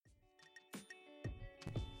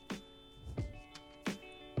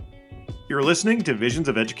You're listening to Visions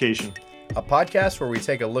of Education, a podcast where we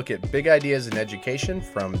take a look at big ideas in education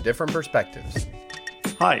from different perspectives.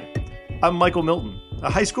 Hi, I'm Michael Milton, a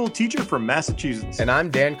high school teacher from Massachusetts. And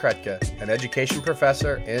I'm Dan Kretka, an education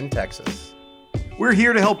professor in Texas. We're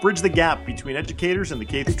here to help bridge the gap between educators in the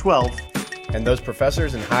K-12 and those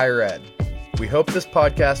professors in higher ed. We hope this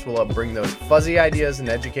podcast will help bring those fuzzy ideas in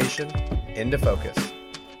education into focus.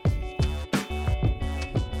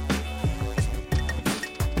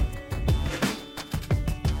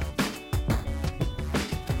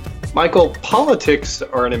 Michael, politics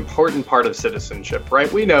are an important part of citizenship, right?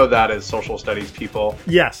 We know that as social studies people.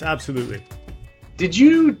 Yes, absolutely. Did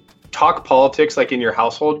you talk politics like in your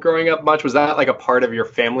household growing up much? Was that like a part of your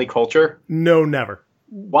family culture? No, never.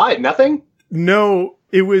 Why? Nothing? No,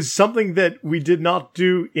 it was something that we did not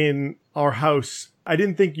do in our house. I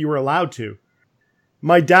didn't think you were allowed to.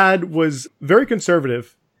 My dad was very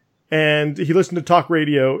conservative and he listened to talk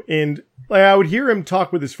radio, and I would hear him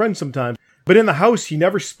talk with his friends sometimes. But in the house, he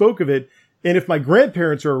never spoke of it. And if my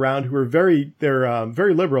grandparents are around, who are very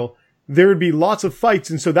liberal, there would be lots of fights.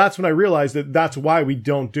 And so that's when I realized that that's why we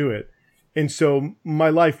don't do it. And so my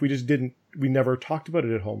life, we never talked about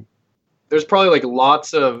it at home. There's probably like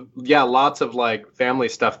lots of like family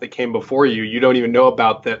stuff that came before you don't even know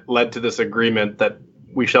about that led to this agreement that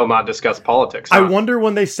we shall not discuss politics. Huh? I wonder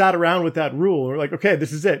when they sat around with that rule, or like, okay,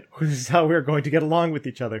 this is it. This is how we're going to get along with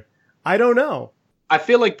each other. I don't know. I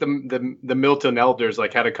feel like the Milton elders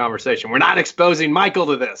like had a conversation. We're not exposing Michael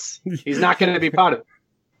to this. He's not going to be part of it.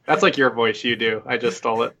 That's like your voice you do. I just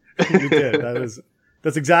stole it. You did.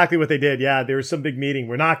 That's exactly what they did. Yeah, there was some big meeting.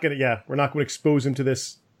 We're not going to expose him to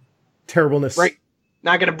this terribleness. Right.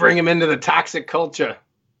 Not going to bring him into the toxic culture.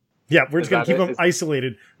 Yeah, we're just going to keep him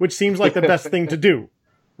isolated, which seems like the best thing to do,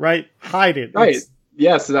 right? Hide it. Right.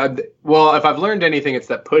 Yes. Well, if I've learned anything, it's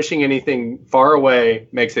that pushing anything far away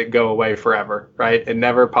makes it go away forever, right? It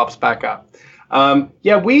never pops back up.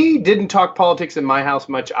 We didn't talk politics in my house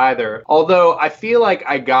much either. Although I feel like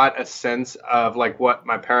I got a sense of like what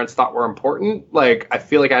my parents thought were important. Like I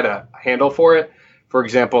feel like I had a handle for it. For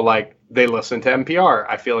example, like they listened to NPR.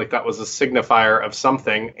 I feel like that was a signifier of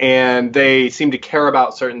something. And they seemed to care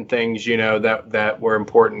about certain things, that were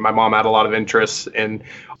important. My mom had a lot of interest in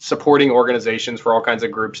supporting organizations for all kinds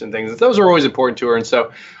of groups and things. Those were always important to her. And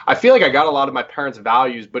so I feel like I got a lot of my parents'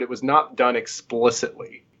 values, but it was not done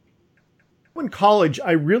explicitly. In college,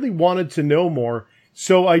 I really wanted to know more.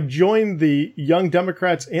 So I joined the Young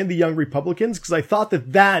Democrats and the Young Republicans because I thought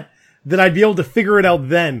that I'd be able to figure it out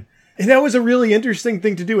then. And that was a really interesting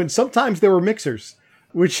thing to do. And sometimes there were mixers,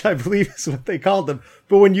 which I believe is what they called them.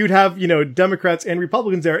 But when you'd have, Democrats and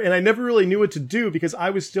Republicans there, and I never really knew what to do because I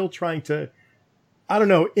was still trying to,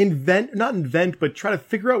 but try to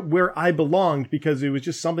figure out where I belonged, because it was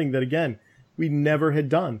just something that, again, we never had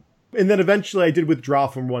done. And then eventually I did withdraw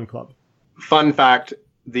from one club. Fun fact,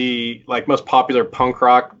 the most popular punk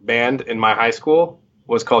rock band in my high school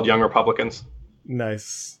was called Young Republicans.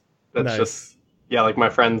 Nice. That's just... Yeah, like my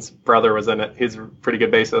friend's brother was in it. He's a pretty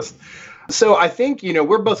good bassist. So I think,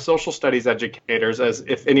 we're both social studies educators. As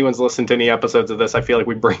if anyone's listened to any episodes of this, I feel like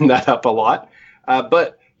we bring that up a lot.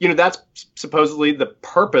 But that's supposedly the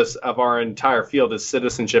purpose of our entire field is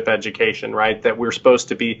citizenship education, right? That we're supposed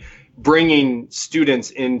to be bringing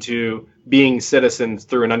students into being citizens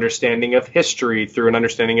through an understanding of history, through an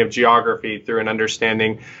understanding of geography, through an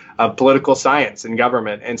understanding of political science and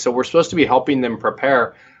government. And so we're supposed to be helping them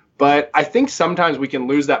prepare. But I think sometimes we can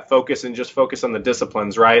lose that focus and just focus on the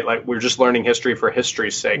disciplines, right? Like we're just learning history for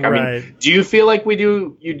history's sake. Right. I mean, do you feel like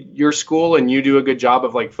your school and you do a good job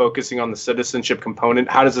of like focusing on the citizenship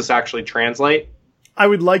component? How does this actually translate? I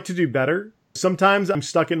would like to do better. Sometimes I'm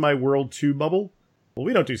stuck in my World 2 bubble. Well,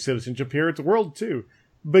 we don't do citizenship here. It's World 2.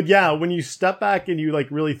 But yeah, when you step back and you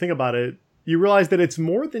like really think about it, you realize that it's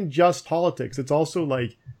more than just politics. It's also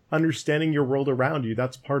like understanding your world around you.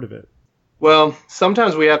 That's part of it. Well,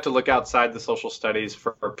 sometimes we have to look outside the social studies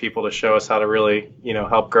for people to show us how to really,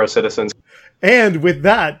 help grow citizens. And with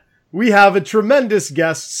that, we have a tremendous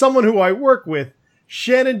guest, someone who I work with,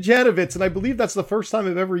 Shannon Janovitz, and I believe that's the first time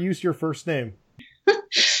I've ever used your first name.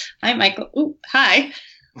 Hi, Michael. Ooh, hi.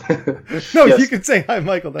 No, yes. You can say hi,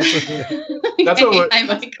 Michael. That's okay. Hi,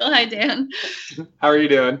 Michael. Hi, Dan. How are you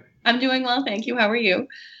doing? I'm doing well, thank you. How are you?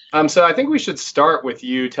 So I think we should start with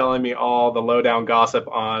you telling me all the lowdown gossip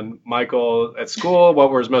on Michael at school. What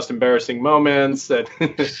were his most embarrassing moments? I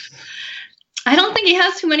don't think he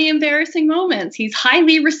has too many embarrassing moments. He's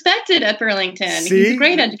highly respected at Burlington. See? He's a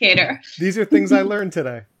great educator. These are things I learned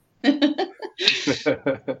today.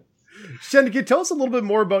 Shannon, can you tell us a little bit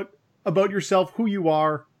more about yourself, who you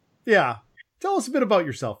are? Yeah. Tell us a bit about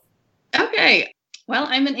yourself. Okay. Well,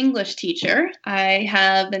 I'm an English teacher. I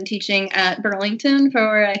have been teaching at Burlington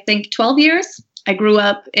for, I think, 12 years. I grew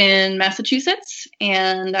up in Massachusetts,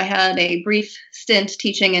 and I had a brief stint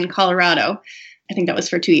teaching in Colorado. I think that was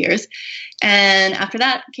for 2 years. And after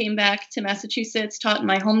that, came back to Massachusetts, taught in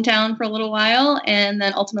my hometown for a little while, and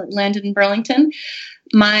then ultimately landed in Burlington.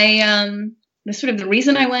 The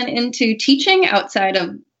reason I went into teaching outside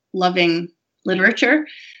of loving literature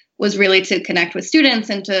was really to connect with students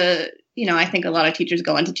and to, I think a lot of teachers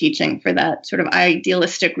go into teaching for that sort of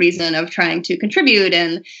idealistic reason of trying to contribute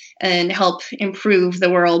and help improve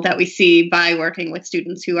the world that we see by working with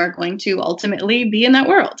students who are going to ultimately be in that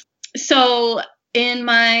world. So in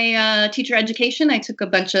my teacher education, I took a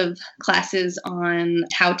bunch of classes on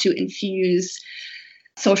how to infuse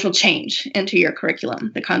social change into your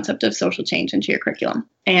curriculum, the concept of social change into your curriculum.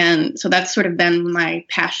 And so that's sort of been my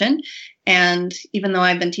passion. And even though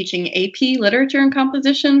I've been teaching AP literature and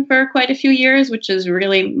composition for quite a few years, which is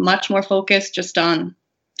really much more focused just on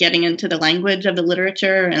getting into the language of the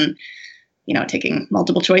literature and, taking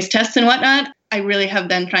multiple choice tests and whatnot, I really have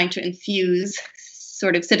been trying to infuse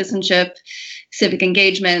sort of citizenship, civic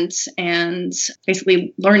engagement, and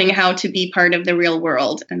basically learning how to be part of the real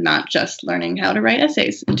world and not just learning how to write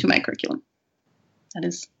essays into my curriculum. That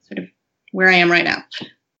is sort of where I am right now.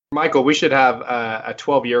 Michael, we should have a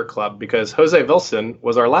 12-year club because Jose Wilson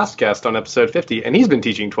was our last guest on episode 50, and he's been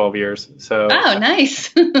teaching 12 years. So, oh,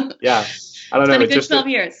 nice. Yeah. I don't know. It's been a good 12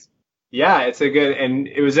 years. Yeah, and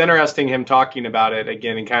it was interesting him talking about it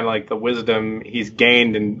again and kind of like the wisdom he's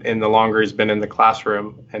gained in the longer he's been in the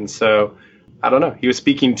classroom. And so, I don't know, he was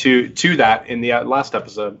speaking to that in the last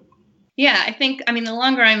episode. Yeah, I think, the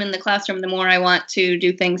longer I'm in the classroom, the more I want to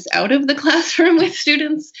do things out of the classroom with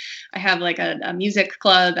students. I have like a music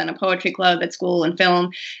club and a poetry club at school and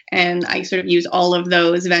film, and I sort of use all of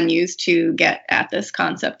those venues to get at this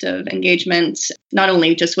concept of engagement, not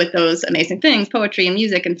only just with those amazing things, poetry and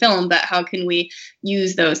music and film, but how can we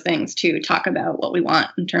use those things to talk about what we want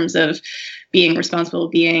in terms of being responsible,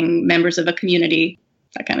 being members of a community,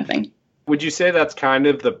 that kind of thing. Would you say that's kind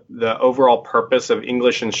of the overall purpose of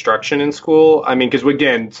English instruction in school? Because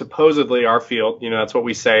again, supposedly our field, that's what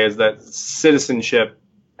we say is that citizenship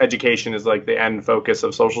education is like the end focus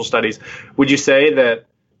of social studies. Would you say that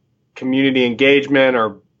community engagement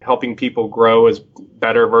or helping people grow as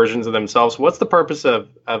better versions of themselves, what's the purpose of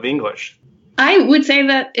English? I would say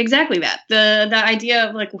that exactly that. The idea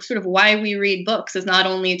of like sort of why we read books is not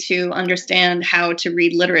only to understand how to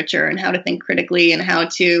read literature and how to think critically and how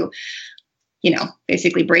to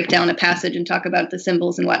basically break down a passage and talk about the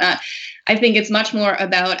symbols and whatnot. I think it's much more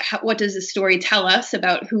about what does the story tell us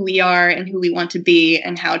about who we are and who we want to be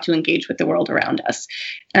and how to engage with the world around us.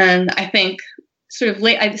 And I think sort of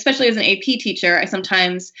especially as an AP teacher, I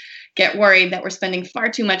sometimes get worried that we're spending far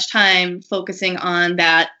too much time focusing on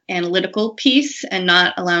that analytical piece and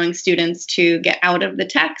not allowing students to get out of the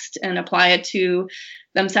text and apply it to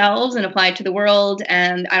themselves and apply it to the world.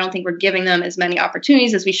 And I don't think we're giving them as many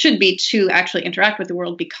opportunities as we should be to actually interact with the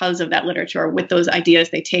world because of that literature or with those ideas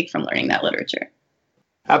they take from learning that literature.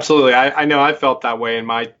 Absolutely. I know I felt that way in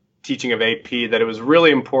my teaching of AP, that it was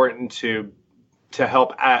really important to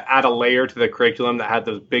help add a layer to the curriculum that had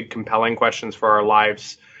those big compelling questions for our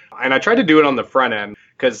lives. And I tried to do it on the front end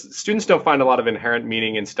because students don't find a lot of inherent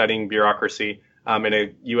meaning in studying bureaucracy in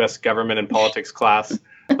a U.S. government and politics class.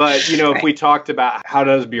 But, if we talked about how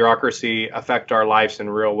does bureaucracy affect our lives in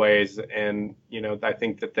real ways, and, I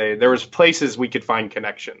think that there was places we could find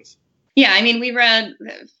connections. Yeah, we read,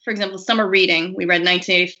 for example, summer reading. We read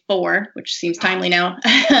 1984, which seems timely now,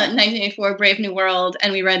 1984, Brave New World,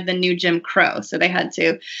 and we read The New Jim Crow. So they had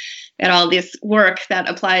all this work that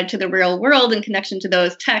applied to the real world in connection to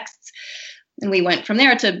those texts. And we went from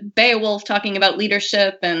there to Beowulf talking about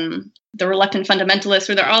leadership and The Reluctant Fundamentalists,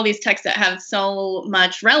 where there are all these texts that have so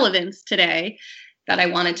much relevance today that I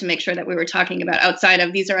wanted to make sure that we were talking about outside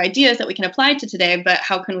of these are ideas that we can apply to today, but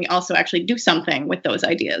how can we also actually do something with those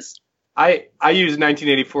ideas? I use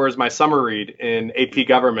 1984 as my summer read in AP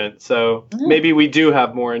Government, so maybe we do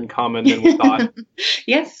have more in common than we thought.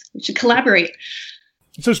 Yes, we should collaborate.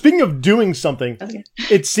 So speaking of doing something,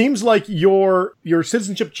 it seems like your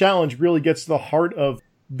citizenship challenge really gets to the heart of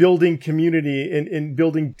building community and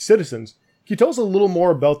building citizens. Can you tell us a little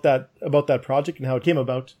more about that project and how it came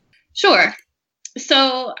about? Sure.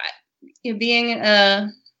 So being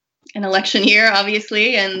an election year,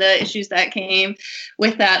 obviously, and the issues that came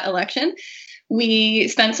with that election, we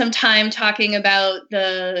spent some time talking about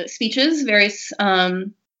the speeches, various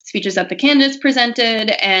speeches that the candidates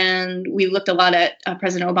presented, and we looked a lot at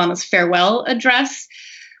President Obama's farewell address.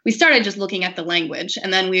 We started just looking at the language,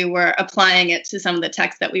 and then we were applying it to some of the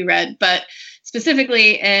text that we read. But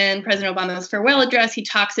Specifically, in President Obama's farewell address, he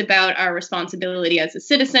talks about our responsibility as a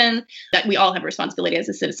citizen, that we all have a responsibility as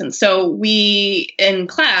a citizen. So we, in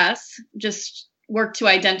class, just work to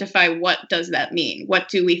identify what does that mean? What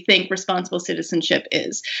do we think responsible citizenship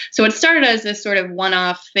is? So it started as this sort of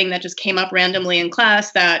one-off thing that just came up randomly in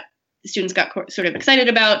class that the students got sort of excited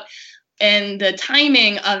about. And the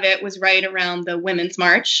timing of it was right around the Women's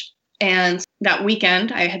March. And that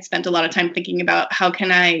weekend, I had spent a lot of time thinking about how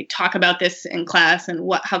can I talk about this in class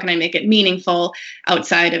and how can I make it meaningful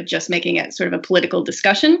outside of just making it sort of a political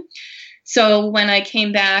discussion. So when I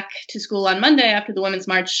came back to school on Monday after the Women's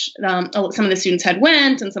March, some of the students had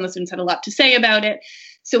went and some of the students had a lot to say about it.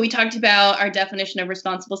 So we talked about our definition of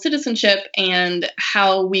responsible citizenship and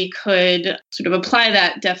how we could sort of apply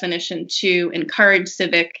that definition to encourage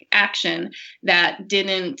civic action that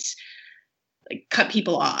didn't cut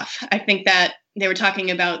people off. I think that they were talking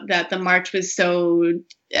about that the march was so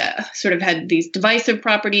sort of had these divisive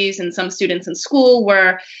properties, and some students in school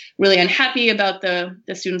were really unhappy about the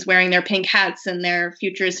students wearing their pink hats and their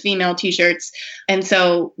Future is Female t-shirts. And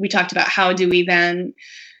so we talked about how do we then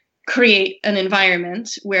create an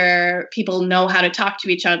environment where people know how to talk to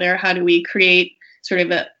each other? How do we create sort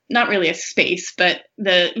of not really a space, but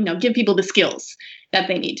give people the skills that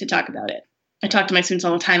they need to talk about it? I talk to my students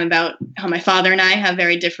all the time about how my father and I have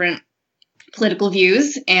very different political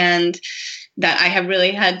views, and that I have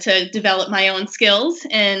really had to develop my own skills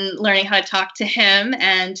in learning how to talk to him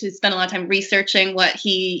and to spend a lot of time researching what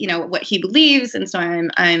he believes. And so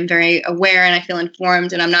I'm very aware and I feel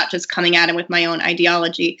informed, and I'm not just coming at him with my own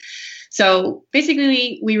ideology. So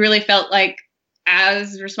basically, we really felt like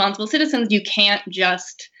as responsible citizens, you can't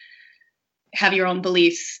just have your own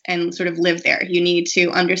beliefs and sort of live there. You need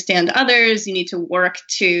to understand others. You need to work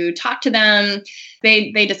to talk to them.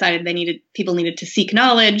 They decided people needed to seek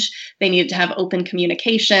knowledge. They needed to have open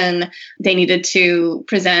communication. They needed to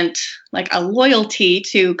present like a loyalty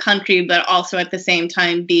to country, but also at the same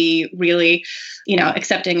time be really,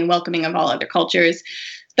 accepting and welcoming of all other cultures.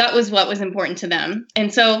 That was what was important to them.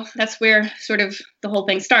 And so that's where sort of the whole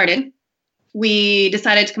thing started. We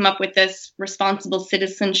decided to come up with this responsible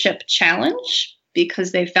citizenship challenge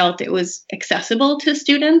because they felt it was accessible to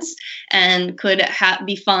students and could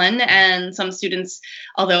be fun. And some students,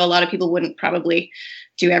 although a lot of people wouldn't probably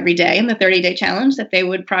do every day in the 30-day challenge, that they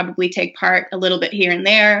would probably take part a little bit here and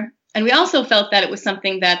there. And we also felt that it was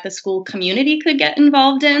something that the school community could get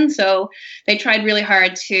involved in. So they tried really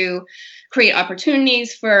hard to create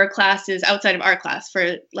opportunities for classes outside of our class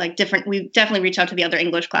for we definitely reach out to the other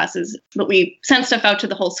English classes, but we sent stuff out to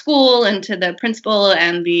the whole school and to the principal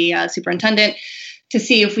and the superintendent to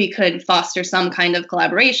see if we could foster some kind of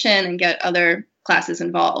collaboration and get other classes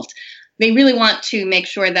involved. They really want to make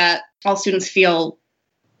sure that all students feel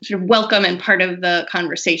sort of welcome and part of the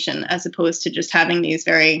conversation, as opposed to just having these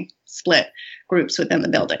very split groups within the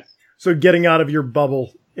building. So getting out of your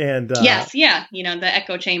bubble. And yes, yeah, the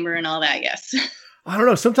echo chamber and all that, yes. I don't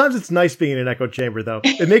know. Sometimes it's nice being in an echo chamber, though.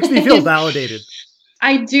 It makes me feel validated.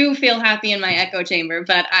 I do feel happy in my echo chamber,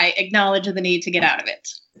 but I acknowledge the need to get out of it.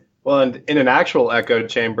 Well, and in an actual echo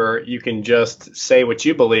chamber, you can just say what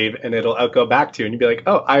you believe and it'll echo back to you. And you'd be like,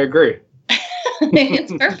 oh, I agree.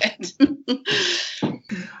 It's perfect.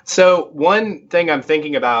 So one thing I'm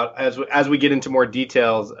thinking about as we get into more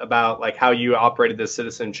details about like how you operated this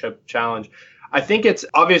citizenship challenge, I think it's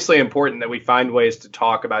obviously important that we find ways to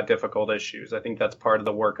talk about difficult issues. I think that's part of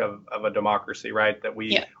the work of a democracy, right? That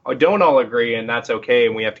we don't all agree, and that's okay,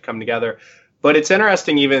 and we have to come together. But it's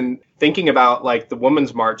interesting even thinking about like the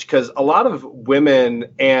Women's March, because a lot of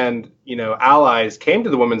women and, allies came to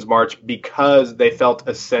the Women's March because they felt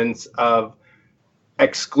a sense of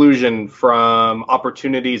exclusion from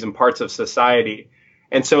opportunities and parts of society.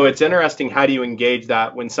 And so it's interesting, how do you engage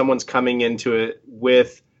that when someone's coming into it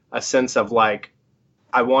with a sense of like,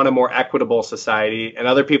 I want a more equitable society, and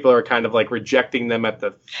other people are kind of like rejecting them at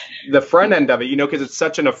the front end of it, because it's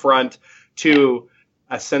such an affront to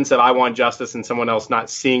a sense of I want justice and someone else not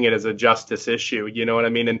seeing it as a justice issue. You know what I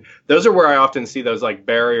mean? And those are where I often see those like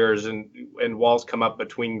barriers and walls come up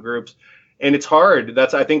between groups. And it's hard.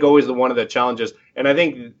 That's, I think, always one of the challenges. And I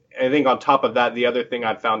think on top of that, the other thing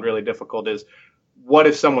I've found really difficult is, what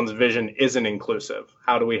if someone's vision isn't inclusive?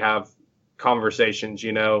 How do we have conversations,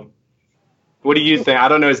 What do you think? I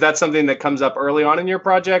don't know. Is that something that comes up early on in your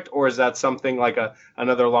project, or is that something like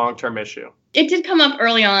another long-term issue? It did come up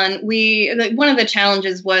early on. One of the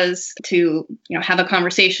challenges was to, have a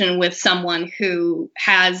conversation with someone who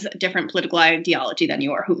has a different political ideology than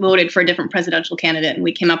you, or who voted for a different presidential candidate. And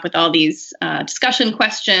we came up with all these discussion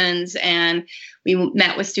questions, and we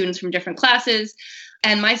met with students from different classes.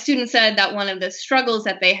 And my student said that one of the struggles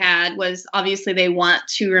that they had was obviously they want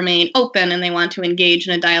to remain open and they want to engage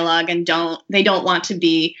in a dialogue and they don't want to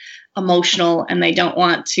be emotional and they don't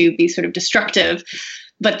want to be sort of destructive.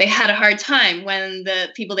 But they had a hard time when the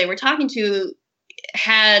people they were talking to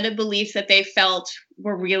had beliefs that they felt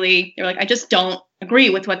were really, they were like, I just don't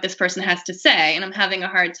agree with what this person has to say. And I'm having a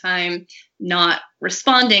hard time not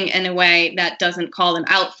responding in a way that doesn't call them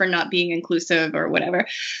out for not being inclusive or whatever.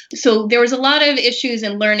 So there was a lot of issues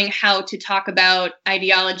in learning how to talk about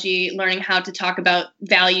ideology, learning how to talk about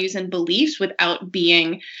values and beliefs without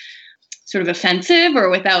being sort of offensive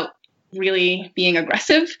or without really being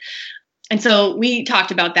aggressive. And so we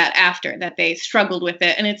talked about that after, that they struggled with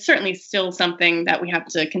it. And it's certainly still something that we have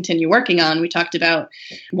to continue working on. We talked about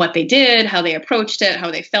what they did, how they approached it, how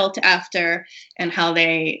they felt after, and how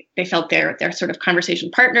they felt their sort of conversation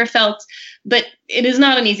partner felt. But it is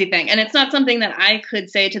not an easy thing. And it's not something that I could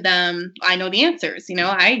say to them, I know the answers. You know,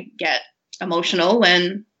 I get emotional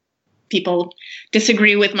when people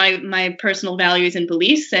disagree with my personal values and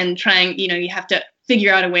beliefs, and you have to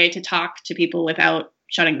figure out a way to talk to people without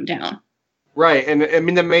shutting them down. Right. And I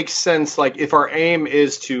mean, that makes sense. Like if our aim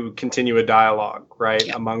is to continue a dialogue, right,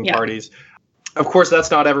 among parties, of course,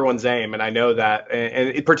 that's not everyone's aim. And I know that.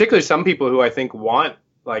 And particularly some people who I think want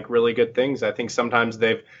like really good things. I think sometimes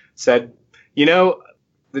they've said,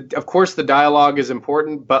 of course, the dialogue is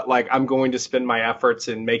important, but like I'm going to spend my efforts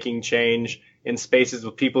in making change in spaces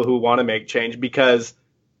with people who want to make change because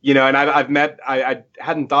and I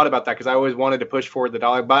hadn't thought about that because I always wanted to push forward the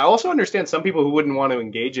dialogue, but I also understand some people who wouldn't want to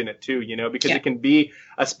engage in it too, because it can be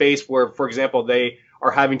a space where, for example, they are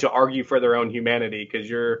having to argue for their own humanity because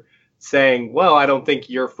you're saying, well, I don't think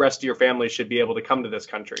your rest of your family should be able to come to this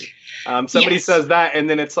country. Somebody says that, and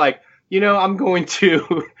then it's like, I'm going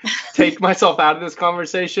to take myself out of this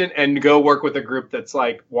conversation and go work with a group that's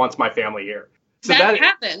like wants my family here. So that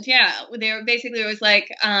happened, yeah. It was like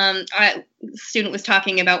a student was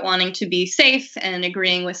talking about wanting to be safe and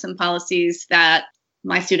agreeing with some policies that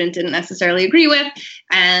my student didn't necessarily agree with.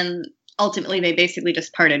 And ultimately, they basically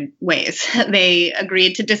just parted ways. They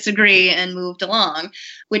agreed to disagree and moved along,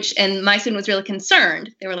 and my student was really concerned.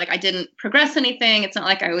 They were like, I didn't progress anything. It's not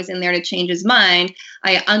like I was in there to change his mind.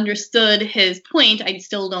 I understood his point. I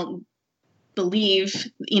still don't believe,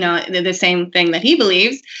 the same thing that he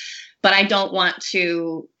believes. But I don't want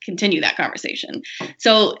to continue that conversation.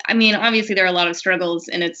 So, I mean, obviously there are a lot of struggles,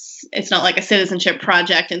 and it's not like a citizenship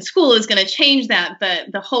project in school is going to change that.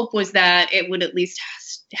 But the hope was that it would at least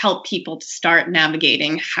help people to start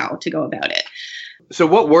navigating how to go about it. So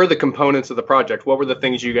what were the components of the project? What were the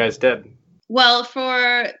things you guys did? Well,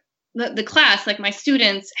 for the class, like my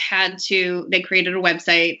students they created a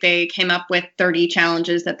website. They came up with 30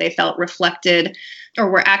 challenges that they felt reflected or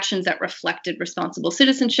were actions that reflected responsible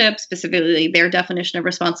citizenship, specifically their definition of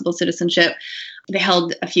responsible citizenship. They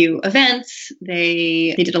held a few events.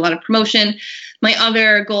 They did a lot of promotion. My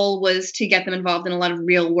other goal was to get them involved in a lot of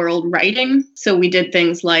real world writing. So we did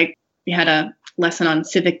things like we had a lesson on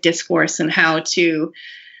civic discourse and how to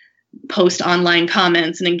post online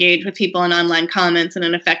comments and engage with people in online comments in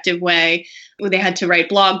an effective way. They had to write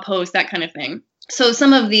blog posts, that kind of thing. So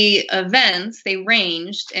some of the events, they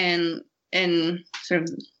ranged in sort of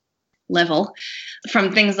level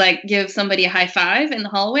from things like give somebody a high five in the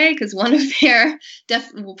hallway, because one of their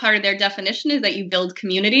part of their definition is that you build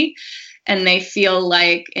community. And they feel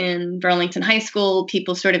like in Burlington High School,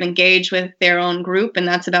 people sort of engage with their own group, and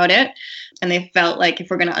that's about it. And they felt like if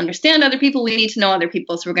we're going to understand other people, we need to know other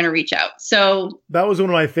people, so we're going to reach out. So that was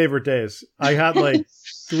one of my favorite days. I had like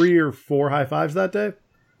 3 or 4 high fives that day.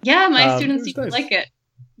 Yeah, my students seemed to like it.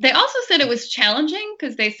 They also said it was challenging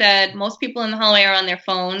because they said most people in the hallway are on their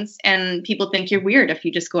phones, and people think you're weird if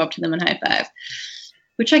you just go up to them and high five,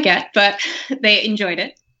 which I get, but they enjoyed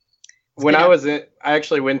it. When I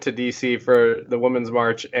actually went to DC for the Women's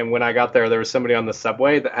March, and when I got there was somebody on the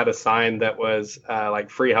subway that had a sign that was like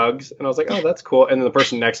free hugs, and I was like, oh, that's cool. And then the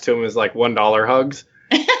person next to him was like $1 hugs,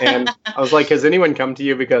 and I was like, has anyone come to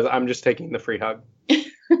you because I'm just taking the free hug?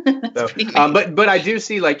 So, but I do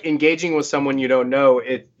see like engaging with someone you don't know,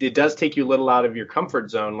 it does take you a little out of your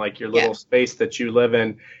comfort zone, like your little space that you live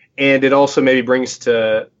in, and it also maybe brings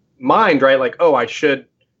to mind, right? Like, oh,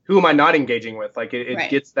 who am I not engaging with? Like it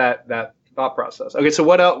gets that thought process. Okay, so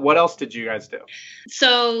what else did you guys do?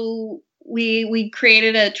 So we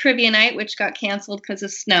created a trivia night, which got canceled because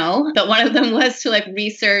of snow. But one of them was to like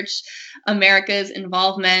research America's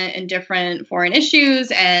involvement in different foreign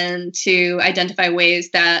issues and to identify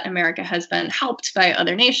ways that America has been helped by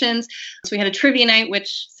other nations. So we had a trivia night,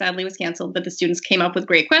 which sadly was canceled, but the students came up with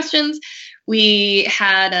great questions. We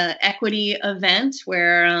had an equity event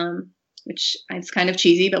where which is kind of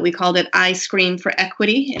cheesy, but we called it I Scream for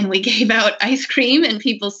Equity. And we gave out ice cream and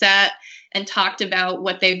people sat and talked about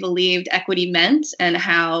what they believed equity meant and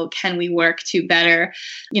how can we work to better,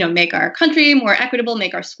 make our country more equitable,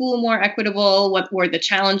 make our school more equitable, what were the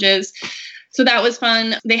challenges. So that was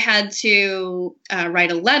fun. They had to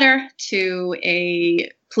write a letter to a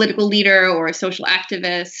political leader or a social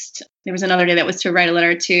activist. There was another day that was to write a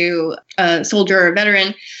letter to a soldier or a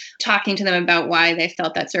veteran, talking to them about why they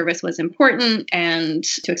felt that service was important and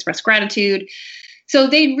to express gratitude. So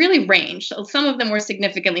they really ranged. Some of them were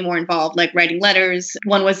significantly more involved, like writing letters.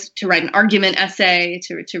 One was to write an argument essay,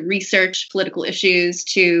 to research political issues,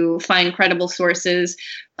 to find credible sources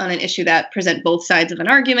on an issue that present both sides of an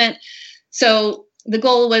argument. So the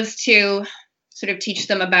goal was to sort of teach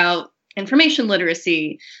them about information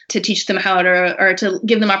literacy, to teach them how to, or to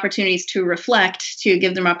give them opportunities to reflect, to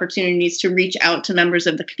give them opportunities to reach out to members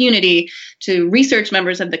of the community, to research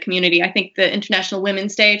members of the community. I think the International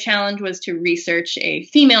Women's Day challenge was to research a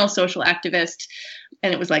female social activist.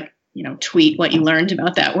 And it was like, tweet what you learned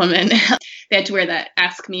about that woman. They had to wear that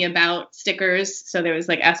Ask Me About stickers. So there was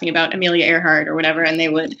like Ask Me About Amelia Earhart or whatever. And they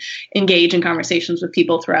would engage in conversations with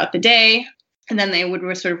people throughout the day. And then they would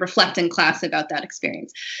sort of reflect in class about that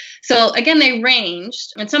experience. So again, they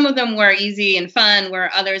ranged, and some of them were easy and fun,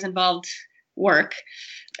 where others involved work.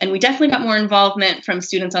 And we definitely got more involvement from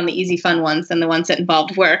students on the easy, fun ones than the ones that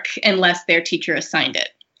involved work, unless their teacher assigned it.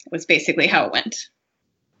 It was basically how it went.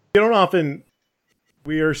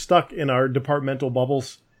 We are stuck in our departmental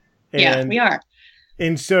bubbles. And, yeah, we are.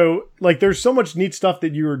 And so, there's so much neat stuff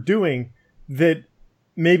that you were doing that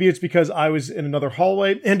maybe it's because I was in another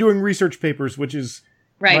hallway and doing research papers, which is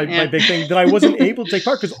my big thing, that I wasn't able to take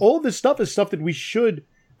part, because all of this stuff is stuff that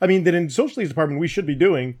that in social studies department we should be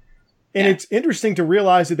doing. And it's interesting to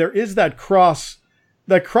realize that there is that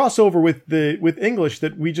crossover with English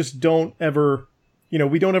that we just don't ever,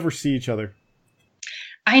 we don't ever see each other.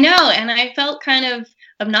 I know. And I felt kind of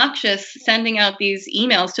obnoxious sending out these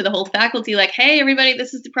emails to the whole faculty, like, hey, everybody,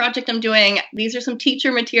 this is the project I'm doing. These are some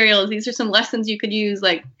teacher materials. These are some lessons you could use.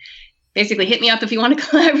 Like, basically, hit me up if you want to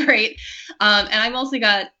collaborate. And I mostly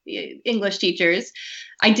got English teachers.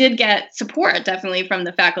 I did get support, definitely, from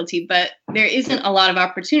the faculty, but there isn't a lot of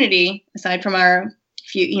opportunity, aside from our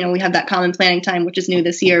few, we have that common planning time, which is new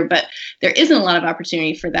this year, but there isn't a lot of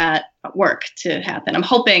opportunity for that work to happen. I'm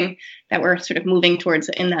hoping that we're sort of moving towards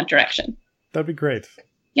in that direction. That'd be great.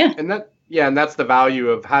 Yeah. And that's the value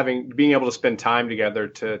of being able to spend time together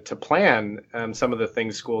to plan some of the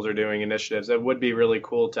things schools are doing, initiatives. It would be really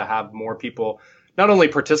cool to have more people not only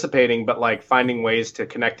participating, but like finding ways to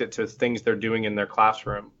connect it to things they're doing in their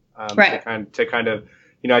classroom. Right. To kind of,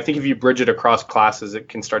 I think if you bridge it across classes, it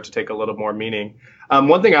can start to take a little more meaning.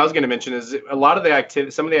 One thing I was going to mention is a lot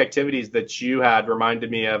of some of the activities that you had reminded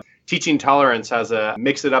me of. Teaching Tolerance has a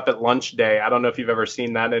Mix It Up at Lunch Day. I don't know if you've ever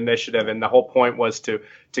seen that initiative. And the whole point was to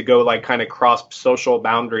go kind of cross social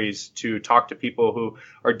boundaries, to talk to people who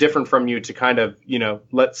are different from you, to kind of,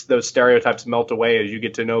 let those stereotypes melt away as you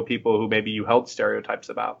get to know people who maybe you held stereotypes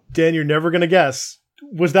about. Dan, you're never going to guess.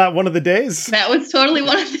 Was that one of the days? That was totally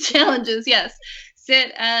one of the challenges, yes.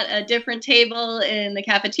 Sit at a different table in the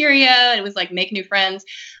cafeteria. It was like make new friends.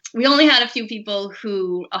 We only had a few people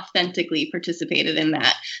who authentically participated in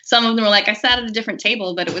that. Some of them were like, I sat at a different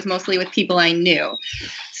table, but it was mostly with people I knew.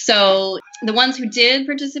 So the ones who did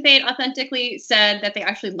participate authentically said that they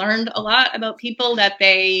actually learned a lot about people that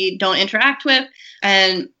they don't interact with.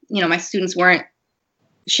 And, my students weren't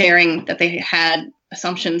sharing that they had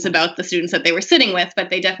assumptions about the students that they were sitting with, but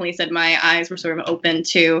they definitely said my eyes were sort of open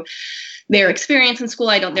to their experience in school.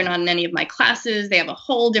 They're not in any of my classes. They have a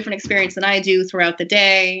whole different experience than I do throughout the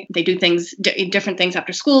day. They do different things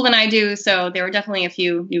after school than I do. So there were definitely a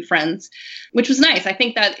few new friends, which was nice. I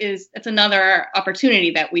think that's another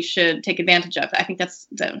opportunity that we should take advantage of. I think that's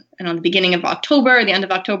on the beginning of October, the end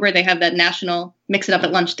of October, they have that National Mix It Up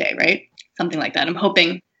at Lunch Day, right? Something like that. I'm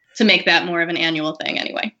hoping to make that more of an annual thing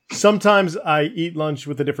anyway. Sometimes I eat lunch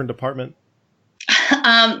with a different department.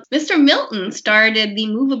 Mr. Milton started the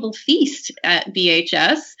Movable Feast at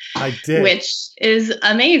BHS. I did. Which is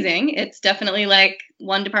amazing. It's definitely like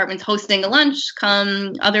one department's hosting a lunch,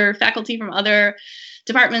 come other faculty from other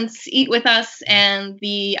departments eat with us. And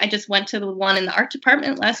I just went to the one in the art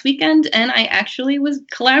department last weekend, and I actually was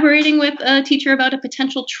collaborating with a teacher about a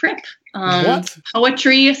potential trip.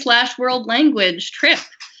 Poetry/world language trip.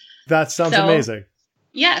 That sounds amazing.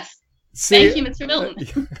 Yes. Thank you, Mr.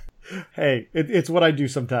 Milton. Hey, it's what I do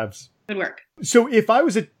sometimes. Good work. So if I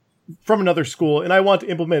was from another school and I want to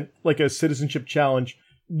implement like a citizenship challenge,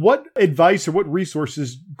 what advice or what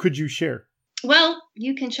resources could you share? Well,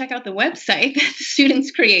 you can check out the website that the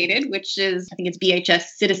students created, which is, I think it's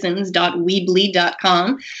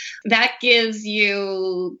bhscitizens.weebly.com. That gives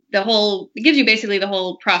you basically the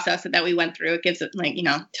whole process that we went through. It gives it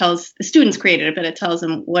tells the students created it, but it tells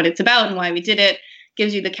them what it's about and why we did it.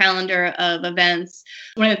 Gives you the calendar of events.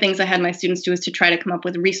 One of the things I had my students do is to try to come up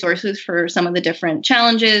with resources for some of the different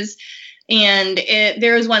challenges. And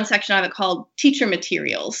there is one section of it called teacher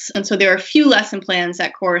materials. And so there are a few lesson plans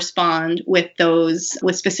that correspond with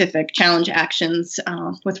specific challenge actions,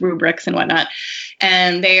 with rubrics and whatnot.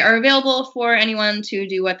 And they are available for anyone to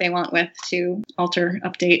do what they want with, to alter,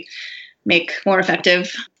 update, make more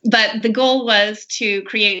effective. But the goal was to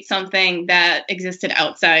create something that existed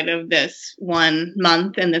outside of this 1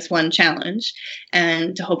 month and this one challenge,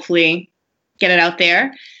 and to hopefully get it out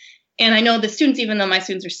there. And I know the students, even though my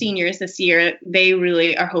students are seniors this year, they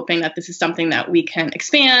really are hoping that this is something that we can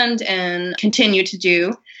expand and continue to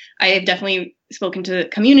do. I have definitely spoken to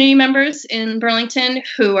community members in Burlington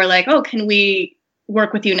who are like, oh, can we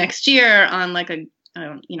work with you next year on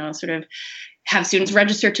sort of have students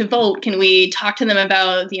register to vote? Can we talk to them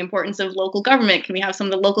about the importance of local government? Can we have some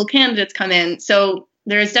of the local candidates come in? So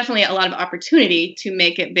there is definitely a lot of opportunity to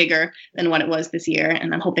make it bigger than what it was this year.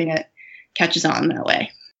 And I'm hoping it catches on that way.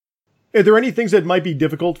 Are there any things that might be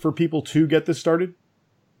difficult for people to get this started?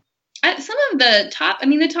 Some of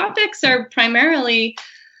the topics are primarily,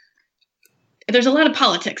 there's a lot of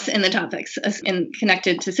politics in the topics and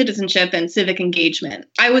connected to citizenship and civic engagement.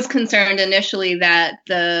 I was concerned initially that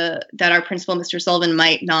our principal, Mr. Sullivan,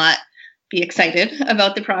 might not be excited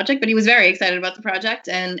about the project, but he was very excited about the project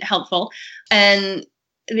and helpful. And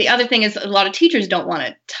the other thing is a lot of teachers don't want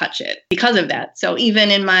to touch it because of that. So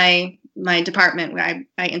even in my department, where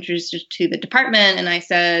I introduced it to the department and I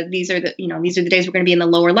said, these are the days we're going to be in the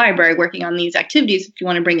lower library working on these activities if you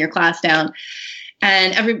want to bring your class down.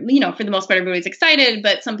 And for the most part, everybody's excited,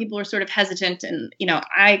 but some people are sort of hesitant. And,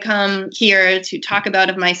 I come here to talk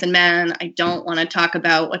about Of Mice and Men. I don't want to talk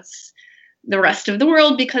about what's the rest of the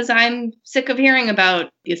world because I'm sick of hearing about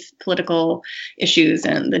these political issues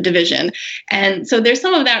and the division. And so there's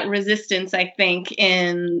some of that resistance, I think,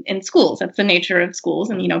 in schools. That's the nature of schools.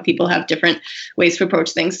 And, people have different ways to approach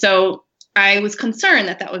things. So I was concerned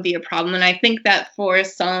that would be a problem. And I think that for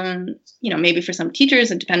some, maybe for some teachers,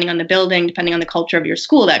 and depending on the building, depending on the culture of your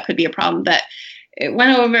school, that could be a problem. But it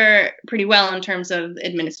went over pretty well in terms of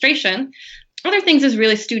administration. Other things is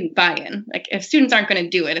really student buy-in. Like if students aren't going to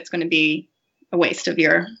do it, it's going to be a waste of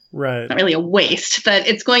your, right. Not really a waste, but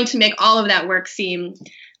it's going to make all of that work seem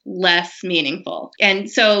less meaningful. And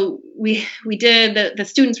so we did, the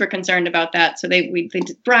students were concerned about that. So they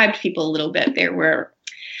bribed people a little bit. There were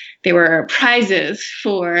prizes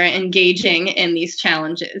for engaging in these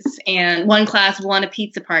challenges. And one class won a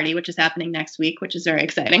pizza party, which is happening next week, which is very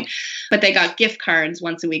exciting. But they got gift cards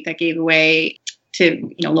once a week that gave away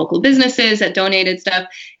to local businesses that donated stuff.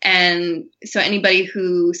 And so anybody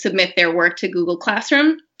who submit their work to Google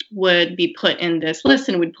Classroom would be put in this list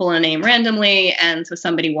and would pull a name randomly. And so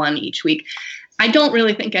somebody won each week. I don't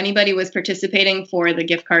really think anybody was participating for the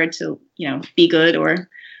gift card to, Be Good or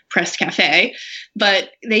Pressed Cafe,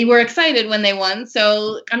 but they were excited when they won.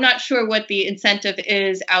 So I'm not sure what the incentive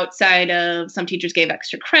is outside of some teachers gave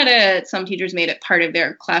extra credit. Some teachers made it part of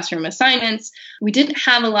their classroom assignments. We didn't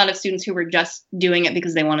have a lot of students who were just doing it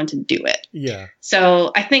because they wanted to do it. Yeah.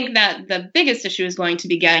 So I think that the biggest issue is going to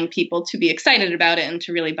be getting people to be excited about it and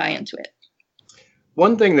to really buy into it.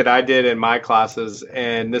 One thing that I did in my classes,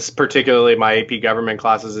 and this particularly my AP government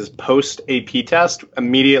classes, is post AP test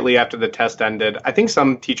immediately after the test ended. I think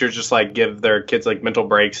some teachers just give their kids mental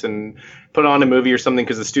breaks and put on a movie or something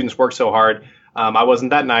because the students work so hard. I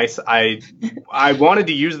wasn't that nice. I wanted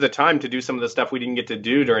to use the time to do some of the stuff we didn't get to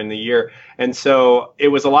do during the year. And so it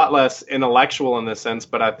was a lot less intellectual in this sense,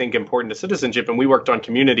 but I think important to citizenship. And we worked on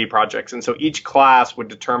community projects. And so each class would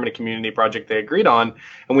determine a community project they agreed on,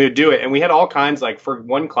 and we would do it. And we had all kinds, for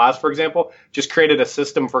one class, for example, just created a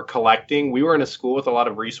system for collecting. We were in a school with a lot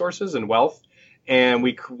of resources and wealth. And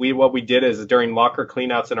what we did is during locker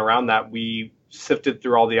cleanouts and around that, we sifted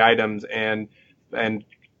through all the items and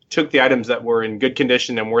took the items that were in good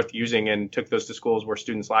condition and worth using and took those to schools where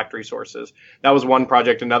students lacked resources. That was one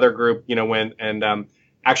project. Another group, went and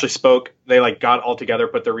actually spoke. They got all together,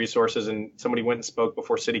 put their resources, and somebody went and spoke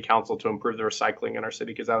before city council to improve the recycling in our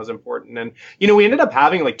city because that was important. And, we ended up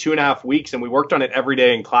having 2.5 weeks and we worked on it every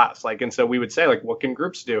day in class. And so we would say, what can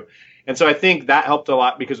groups do? And so I think that helped a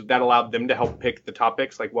lot because that allowed them to help pick the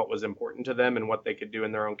topics, what was important to them and what they could do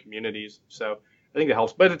in their own communities. So I think it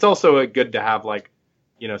helps, but it's also good to have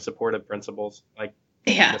supportive principals like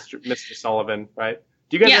Mr. Sullivan, right?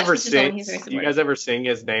 Do you guys Yes, ever he's just on- sing? he's very Do you guys ever sing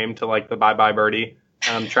his name to like the Bye Bye Birdie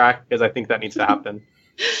track? Because I think that needs to happen.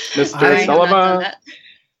 Mr. I have not done Sullivan. that.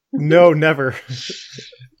 No, never.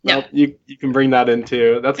 No. Well, you can bring that in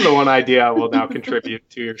too. That's the one idea I will now contribute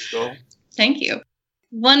to your school. Thank you.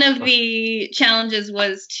 One of the challenges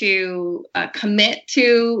was to commit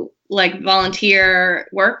to like volunteer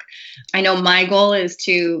work. I know my goal is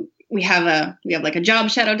to we have like a job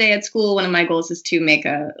shadow day at school. One of my goals is to make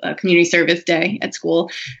a community service day at school.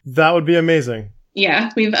 That would be amazing. Yeah,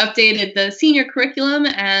 we've updated the senior curriculum,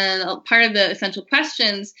 and part of the essential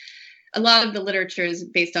questions, a lot of the literature is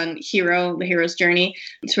based on the hero's journey.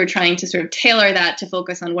 So we're trying to sort of tailor that to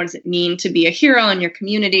focus on what does it mean to be a hero in your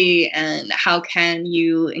community, and how can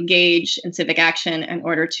you engage in civic action in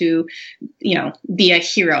order to, be a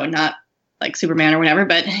hero, not like Superman or whatever,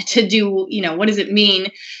 but to do, what does it mean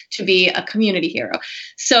to be a community hero?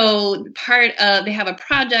 So they have a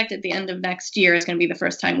project at the end of next year. It's going to be the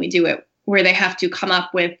first time we do it, where they have to come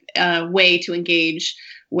up with a way to engage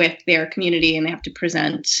with their community, and they have to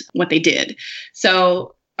present what they did.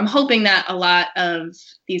 So I'm hoping that a lot of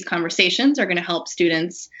these conversations are going to help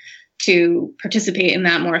students to participate in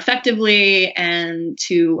that more effectively, and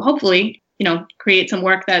to hopefully, create some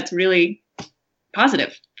work that's really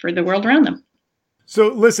positive for the world around them. So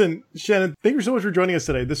listen, Shannon, thank you so much for joining us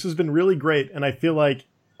today. This has been really great. And I feel like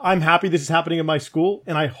I'm happy this is happening in my school,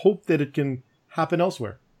 and I hope that it can happen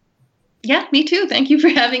elsewhere. Yeah, me too. Thank you for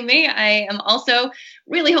having me. I am also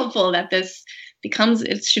really hopeful that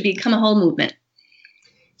it should become a whole movement.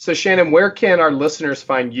 So Shannon, where can our listeners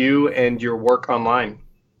find you and your work online?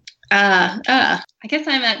 I guess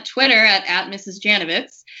I'm at Twitter at Mrs.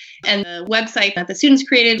 Janovitz, and the website that the students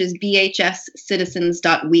created is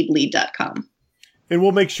bhscitizens.weebly.com. And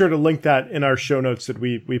we'll make sure to link that in our show notes that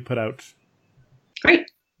we put out. Great.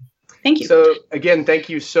 Thank you. So again, thank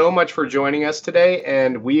you so much for joining us today,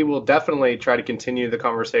 and we will definitely try to continue the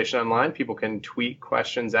conversation online. People can tweet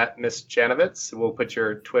questions at Ms. Janovitz. We'll put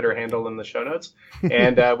your Twitter handle in the show notes,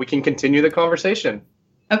 and we can continue the conversation.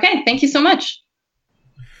 Okay, thank you so much.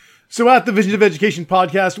 So at the Visions of Education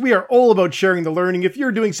podcast, we are all about sharing the learning. If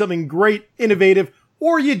you're doing something great, innovative,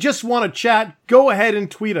 or you just want to chat, go ahead and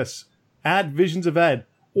tweet us at Visions of Ed.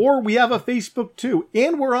 Or we have a Facebook too,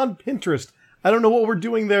 and we're on Pinterest. I don't know what we're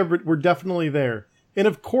doing there, but we're definitely there. And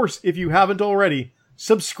of course, if you haven't already,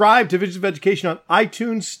 subscribe to Visions of Education on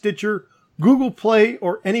iTunes, Stitcher, Google Play,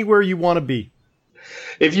 or anywhere you want to be.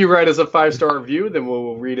 If you write us a 5-star review, then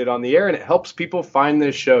we'll read it on the air, and it helps people find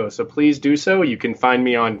this show. So please do so. You can find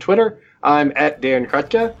me on Twitter. I'm at Dan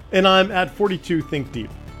Krutka. And I'm at 42 Think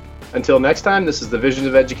Deep. Until next time, this is the Visions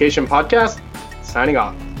of Education podcast, signing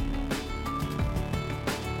off.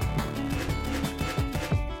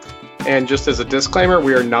 And just as a disclaimer,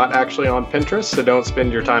 we are not actually on Pinterest, so don't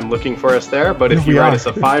spend your time looking for us there. But if you write us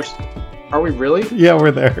a 5... Are we really? Yeah,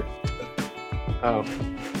 we're there. Oh,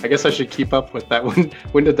 I guess I should keep up with that.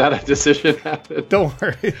 When did that decision happen? Don't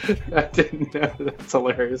worry. I didn't know. That's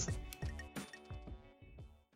hilarious.